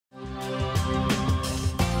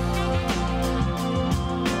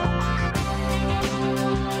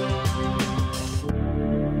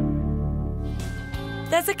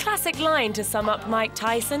There's a classic line to sum up Mike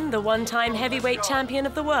Tyson, the one-time heavyweight champion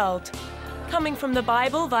of the world. Coming from the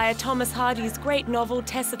Bible via Thomas Hardy's great novel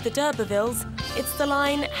Tess of the D'Urbervilles, it's the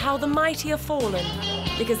line, "How the mighty are fallen,"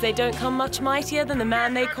 because they don't come much mightier than the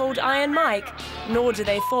man they called Iron Mike, nor do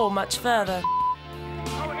they fall much further.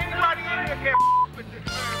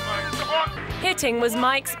 Hitting was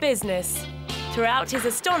Mike's business. Throughout his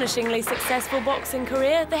astonishingly successful boxing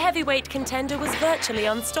career, the heavyweight contender was virtually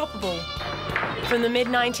unstoppable. From the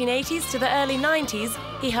mid-1980s to the early 90s,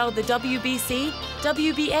 he held the WBC,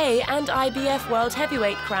 WBA and IBF World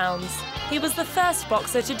Heavyweight crowns. He was the first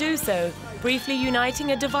boxer to do so, briefly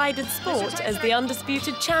uniting a divided sport as the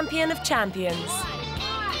undisputed champion of champions.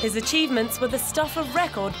 His achievements were the stuff of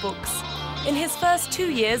record books. In his first 2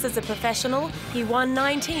 years as a professional, he won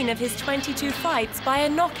 19 of his 22 fights by a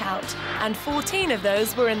knockout, and 14 of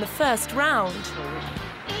those were in the first round.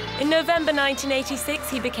 In November 1986,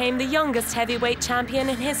 he became the youngest heavyweight champion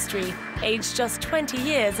in history, aged just 20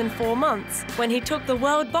 years and 4 months, when he took the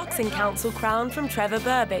World Boxing Council crown from Trevor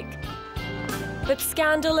Berbick. But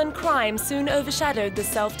scandal and crime soon overshadowed the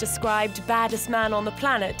self-described baddest man on the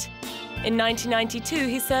planet. In 1992,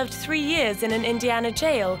 he served 3 years in an Indiana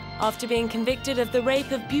jail after being convicted of the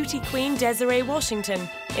rape of beauty queen Desiree Washington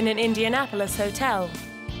in an Indianapolis hotel.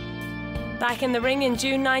 Back in the ring in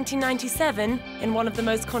June 1997, in one of the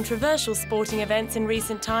most controversial sporting events in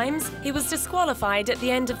recent times, he was disqualified at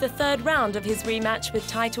the end of the 3rd round of his rematch with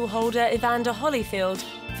title holder Evander Holyfield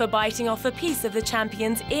for biting off a piece of the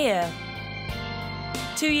champion's ear.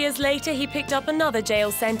 2 years later, he picked up another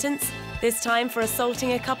jail sentence, this time for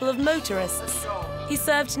assaulting a couple of motorists. He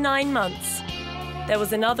served 9 months. There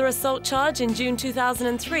was another assault charge in June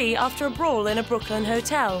 2003 after a brawl in a Brooklyn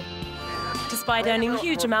hotel. Despite earning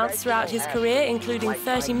huge amounts throughout his career, including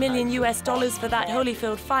 $30 million for that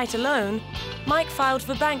Holyfield fight alone, Mike filed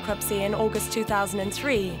for bankruptcy in August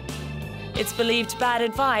 2003. It's believed bad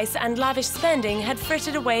advice and lavish spending had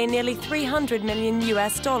frittered away nearly $300 million.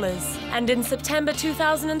 And in September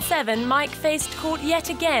 2007, Mike faced court yet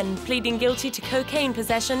again, pleading guilty to cocaine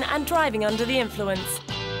possession and driving under the influence.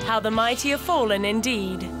 How the mighty have fallen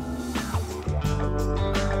indeed.